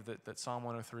believe that Psalm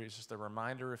 103 is just a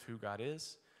reminder of who God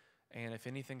is, and if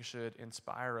anything should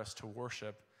inspire us to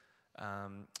worship,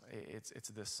 it's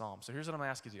this psalm. So here's what I'm going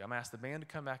to ask you to do. I'm going to ask the band to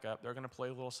come back up. They're going to play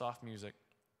a little soft music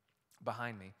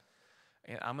behind me.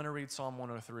 And I'm going to read Psalm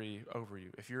 103 over you.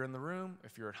 If you're in the room,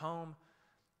 if you're at home,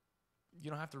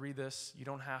 you don't have to read this. You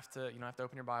don't have to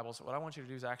open your Bibles. What I want you to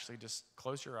do is actually just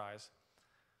close your eyes,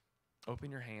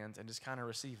 open your hands, and just kind of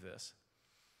receive this.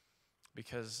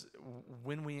 Because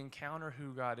when we encounter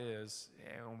who God is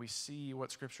and when we see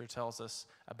what Scripture tells us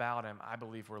about him, I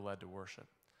believe we're led to worship.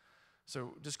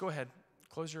 So just go ahead,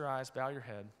 close your eyes, bow your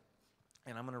head,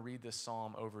 and I'm going to read this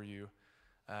psalm over you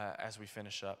as we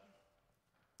finish up.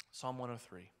 Psalm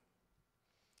 103.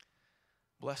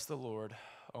 Bless the Lord,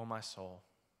 O my soul,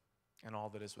 and all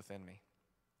that is within me.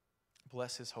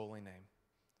 Bless his holy name.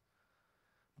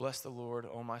 Bless the Lord,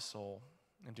 O my soul,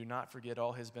 and do not forget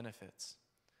all his benefits,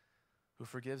 who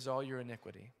forgives all your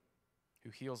iniquity, who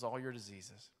heals all your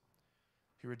diseases,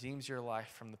 who redeems your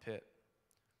life from the pit,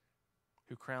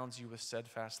 who crowns you with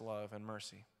steadfast love and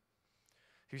mercy,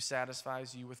 who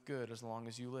satisfies you with good as long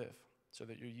as you live, so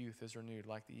that your youth is renewed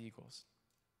like the eagles.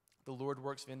 The Lord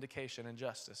works vindication and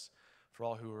justice for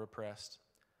all who are oppressed.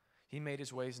 He made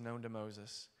his ways known to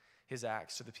Moses, his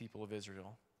acts to the people of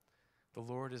Israel. The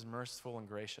Lord is merciful and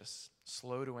gracious,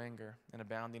 slow to anger, and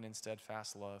abounding in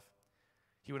steadfast love.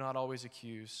 He will not always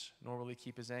accuse, nor will he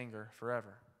keep his anger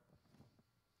forever.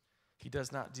 He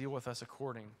does not deal with us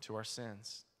according to our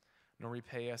sins, nor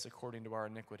repay us according to our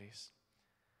iniquities.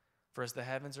 For as the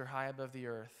heavens are high above the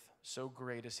earth, so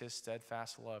great is his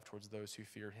steadfast love towards those who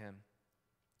fear him.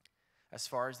 As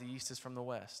far as the east is from the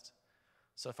west,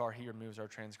 so far he removes our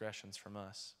transgressions from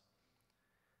us.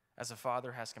 As a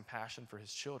father has compassion for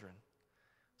his children,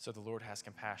 so the Lord has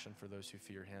compassion for those who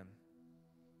fear him.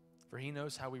 For he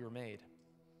knows how we were made.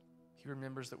 He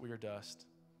remembers that we are dust.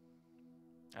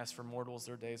 As for mortals,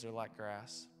 their days are like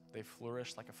grass. They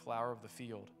flourish like a flower of the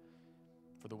field.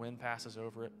 For the wind passes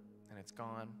over it, and it's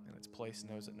gone, and its place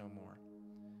knows it no more.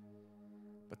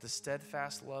 But the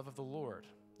steadfast love of the Lord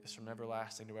is from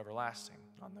everlasting to everlasting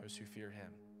on those who fear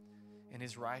him, and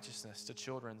his righteousness to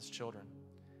children's children,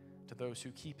 to those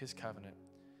who keep his covenant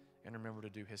and remember to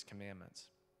do his commandments.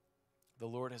 The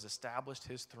Lord has established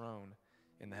his throne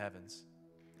in the heavens,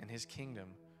 and his kingdom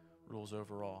rules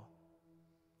over all.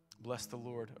 Bless the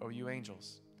Lord, O you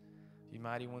angels, you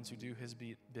mighty ones who do his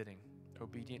bidding,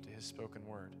 obedient to his spoken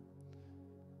word.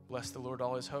 Bless the Lord,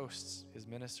 all his hosts, his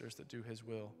ministers that do his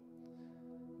will.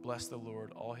 Bless the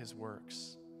Lord, all his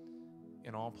works,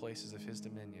 in all places of his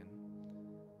dominion.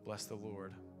 Bless the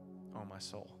Lord, O my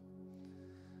soul.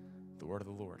 The word of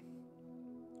the Lord.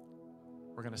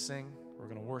 We're going to sing. We're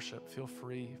going to worship. Feel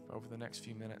free over the next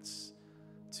few minutes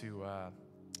to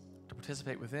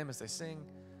participate with them as they sing,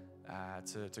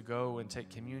 to go and take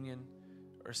communion,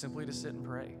 or simply to sit and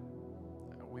pray.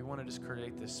 We want to just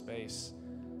create this space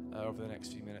over the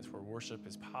next few minutes where worship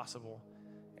is possible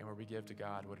and where we give to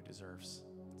God what he deserves.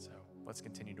 So let's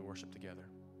continue to worship together.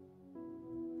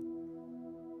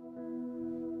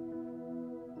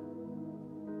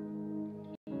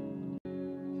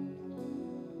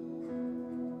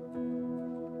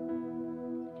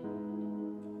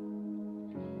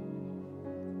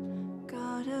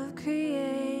 God of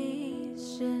creation,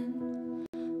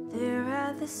 there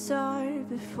at the start,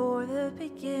 before the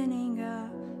beginning of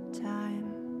time.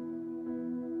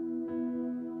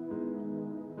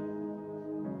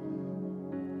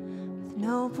 With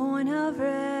no point of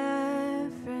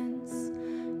reference,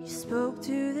 you spoke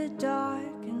to the dark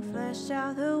and fleshed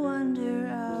out the wonder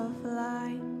of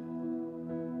light.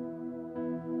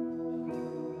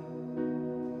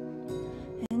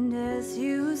 And as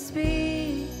you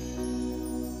speak,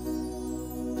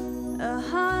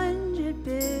 100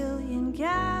 billion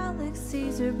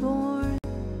galaxies are born.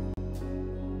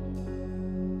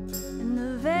 In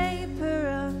the vapor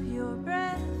of your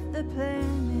breath, the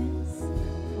planets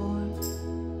form.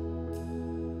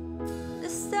 The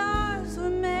stars were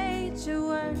made to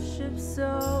worship,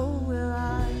 so will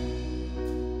I.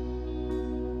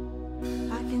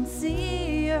 I can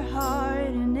see your heart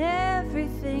in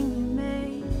everything you made.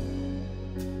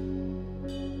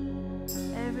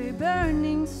 Every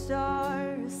burning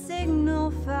star, a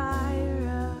signal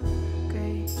fire of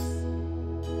grace.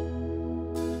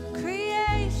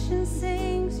 Creation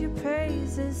sings your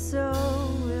praises, so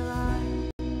will I.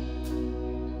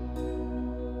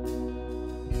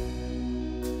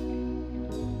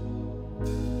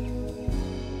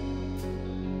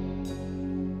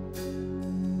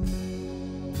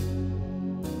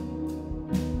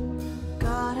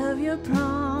 God of your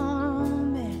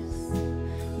promise,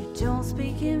 you don't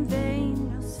speak in vain,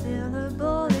 no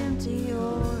syllable empty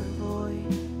or void.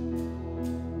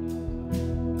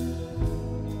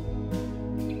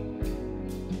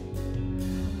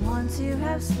 Once you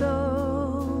have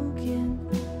spoken,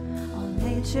 all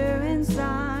nature and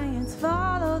science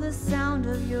follow the sound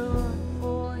of your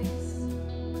voice.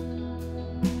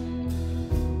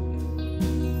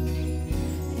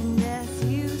 And as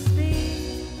you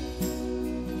speak,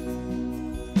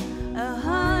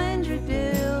 100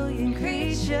 billion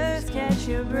creatures can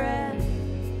your breath,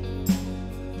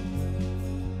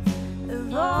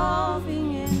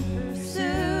 evolving in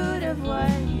pursuit of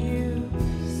what you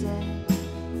said.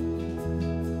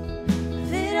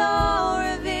 If it all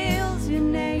reveals your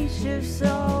nature,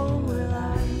 so will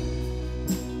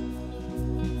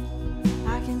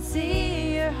I can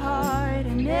see your heart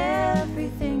in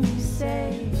everything you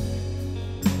say.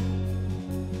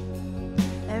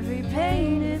 Every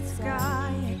painted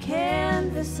sky, a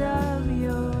canvas of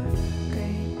your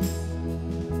grace.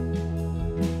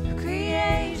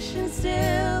 Creation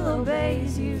still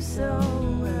obeys you, so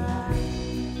will I.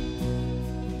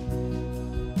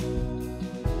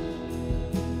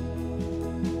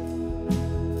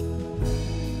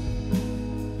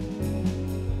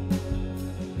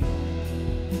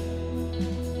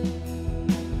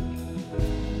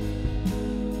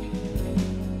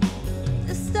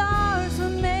 The stars were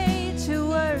made to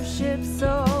worship,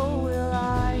 so will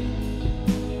I.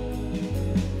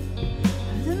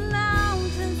 The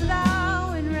mountains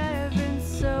bow in reverence,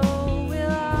 so will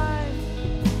I.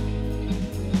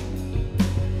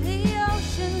 The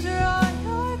oceans roar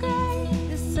your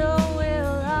grace, so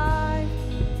will I.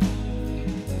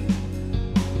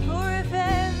 For if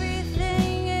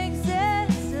everything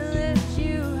exists to lift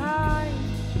you high,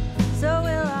 so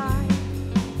will I.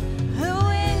 The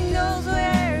wind goes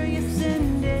where you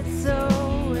send it, so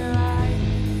will I.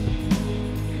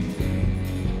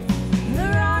 The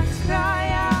rocks cry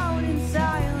out in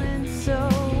silence, so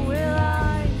will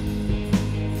I.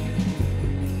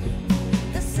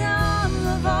 The sum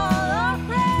of all our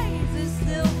praises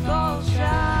still falls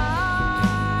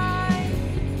shy.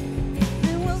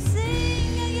 Then we'll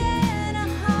sing again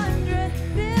 100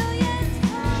 billion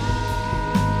times.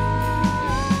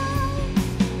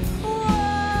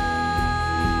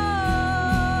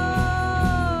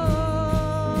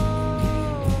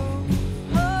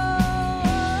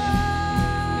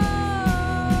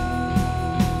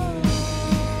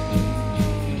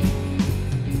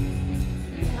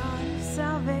 God of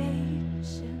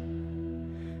salvation,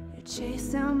 you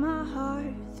chased down my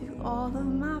heart through all of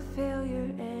my failure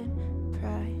and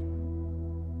pride.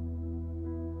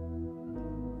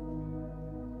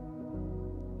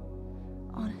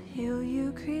 On a hill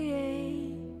you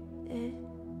created,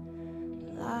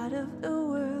 light of the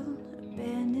world,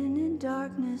 abandoned in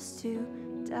darkness to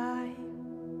die.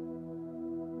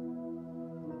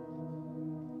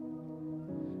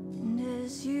 And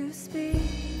as you speak,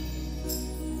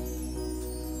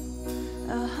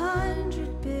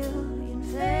 100 billion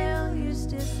failures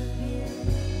disappear.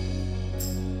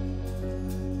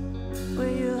 Where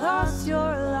you lost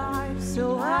your life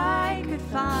so I could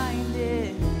find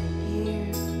it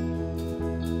here.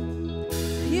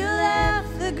 You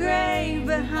left the grave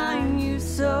behind you,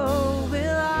 so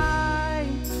will I.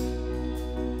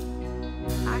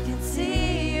 I can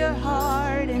see your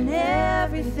heart in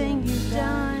everything you've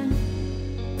done.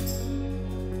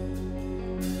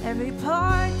 Every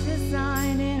part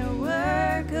designed in a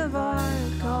work of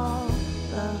art called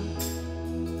love.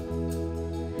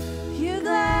 You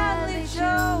gladly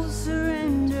chose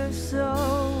surrender, so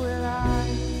will I.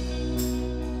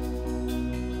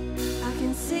 I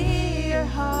can see your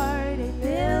heart a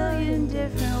billion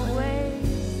different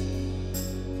ways.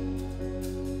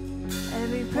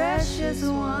 Every precious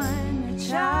one, a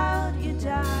child you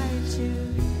died to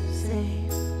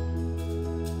save.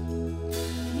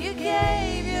 You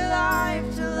gave your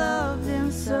life to love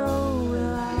them, so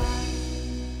will I.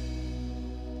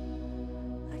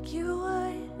 Like you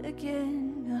would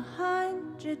again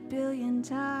 100 billion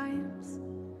times.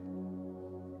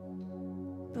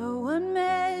 But what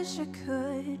measure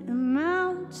could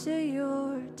amount to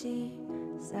your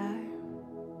desire?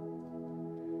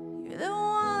 You're the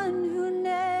one who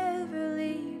never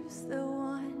leaves the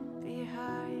one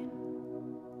behind.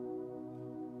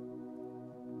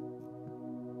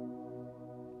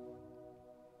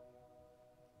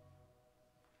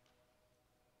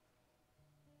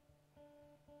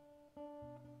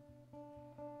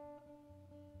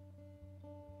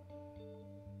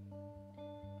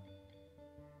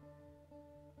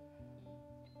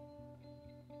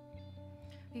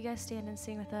 Will you guys stand and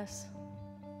sing with us?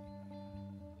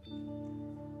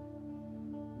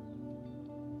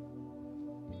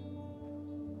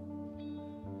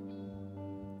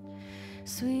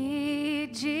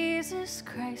 Sweet Jesus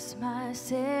Christ, my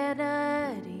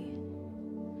sanity.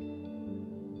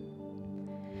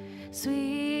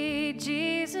 Sweet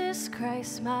Jesus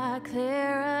Christ, my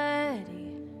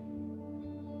clarity.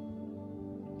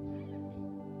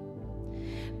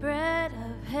 Bread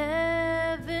of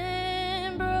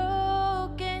heaven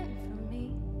broken for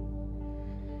me.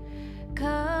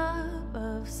 Cup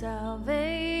of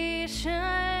salvation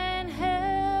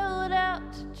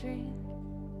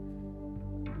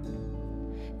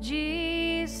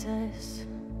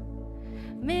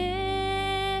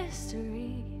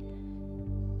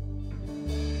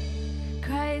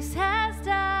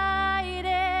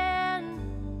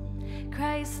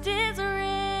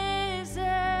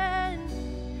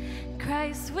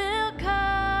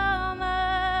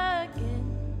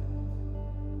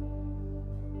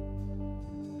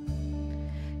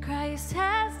Christ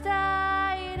has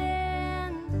died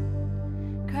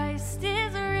and Christ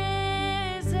is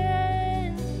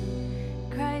risen.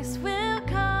 Christ will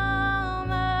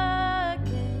come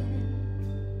again.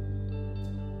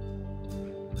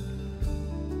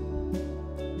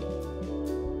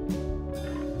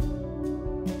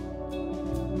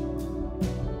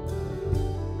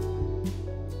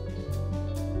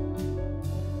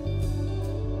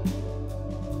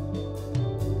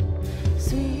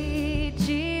 Sweet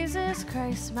Jesus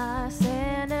Christ, my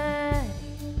sanity.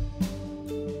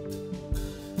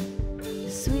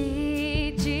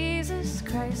 Sweet Jesus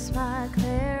Christ, my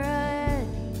clarity.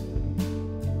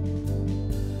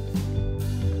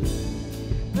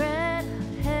 Bread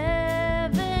of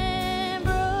heaven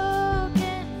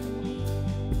broken for me.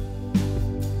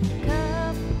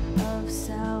 Cup of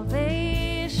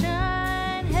salvation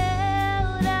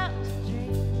held out to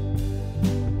drink.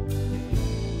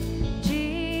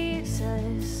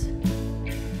 Jesus,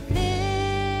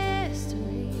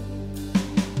 mystery.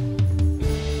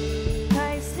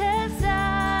 Christ has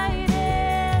died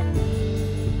and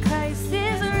Christ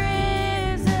is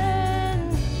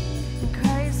risen. And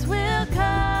Christ will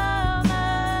come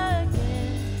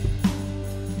again.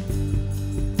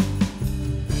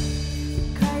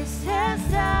 Christ has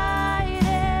died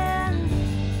and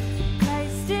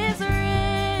Christ is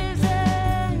risen.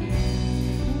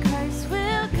 And Christ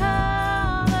will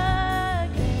come again.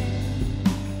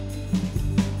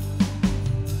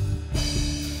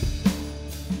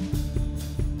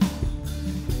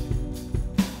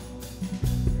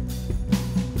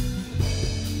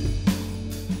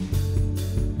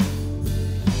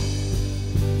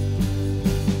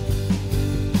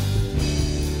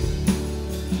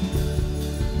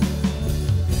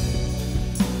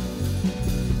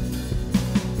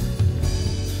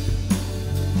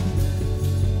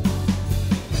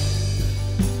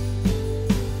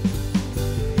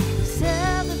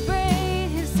 Celebrate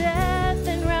his death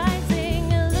and rising.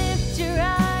 Lift your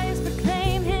eyes,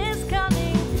 proclaim his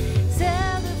coming.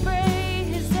 Celebrate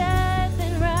his death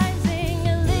and rising.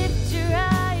 Lift your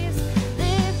eyes,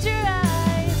 lift your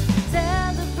eyes.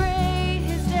 Celebrate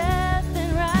his death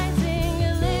and rising.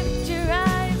 Lift your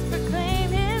eyes,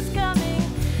 proclaim his coming.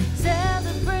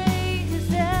 Celebrate his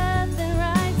death and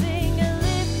rising.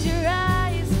 Lift your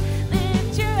eyes,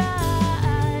 lift your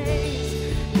eyes.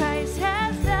 Christ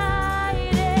has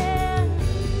died and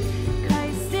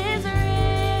Christ is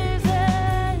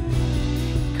risen.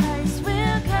 Christ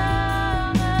will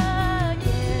come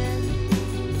again.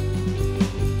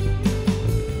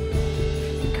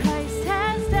 Christ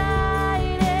has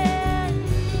died and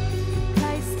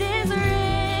Christ is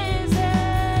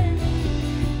risen.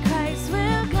 Christ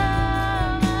will come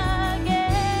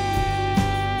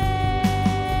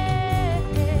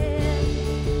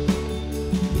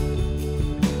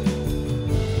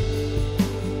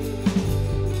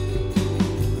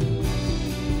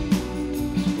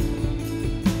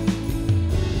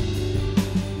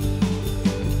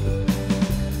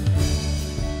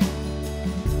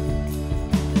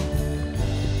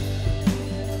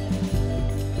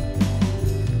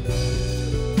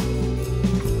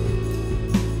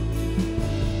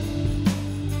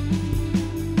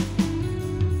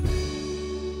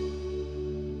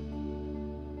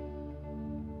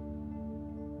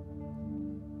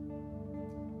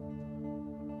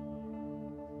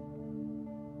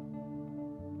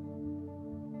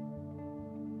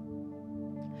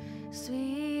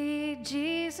Sweet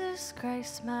Jesus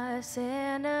Christ, my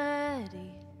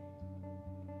sanity.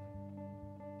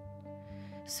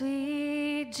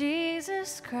 Sweet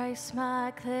Jesus Christ,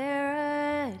 my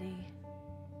clarity.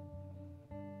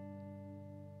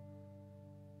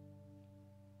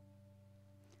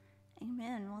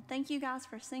 Amen. Well, thank you guys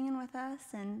for singing with us,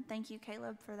 and thank you,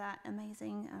 Caleb, for that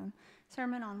amazing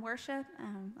sermon on worship.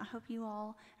 I hope you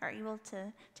all are able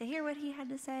to hear what he had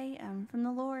to say from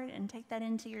the Lord and take that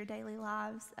into your daily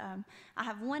lives. I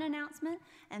have one announcement,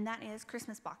 and that is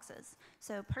Christmas boxes.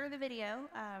 So per the video,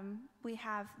 we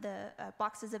have the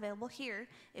boxes available here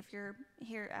if you're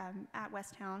here at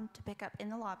West Towne to pick up in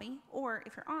the lobby, or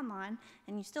if you're online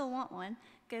and you still want one,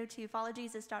 go to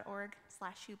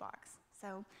followjesus.org/shoebox.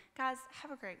 So, guys,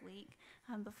 have a great week.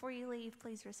 Before you leave,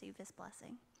 please receive this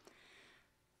blessing.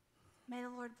 May the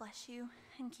Lord bless you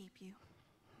and keep you.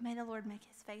 May the Lord make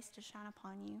his face to shine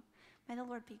upon you. May the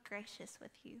Lord be gracious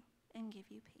with you and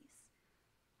give you peace.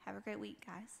 Have a great week,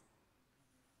 guys.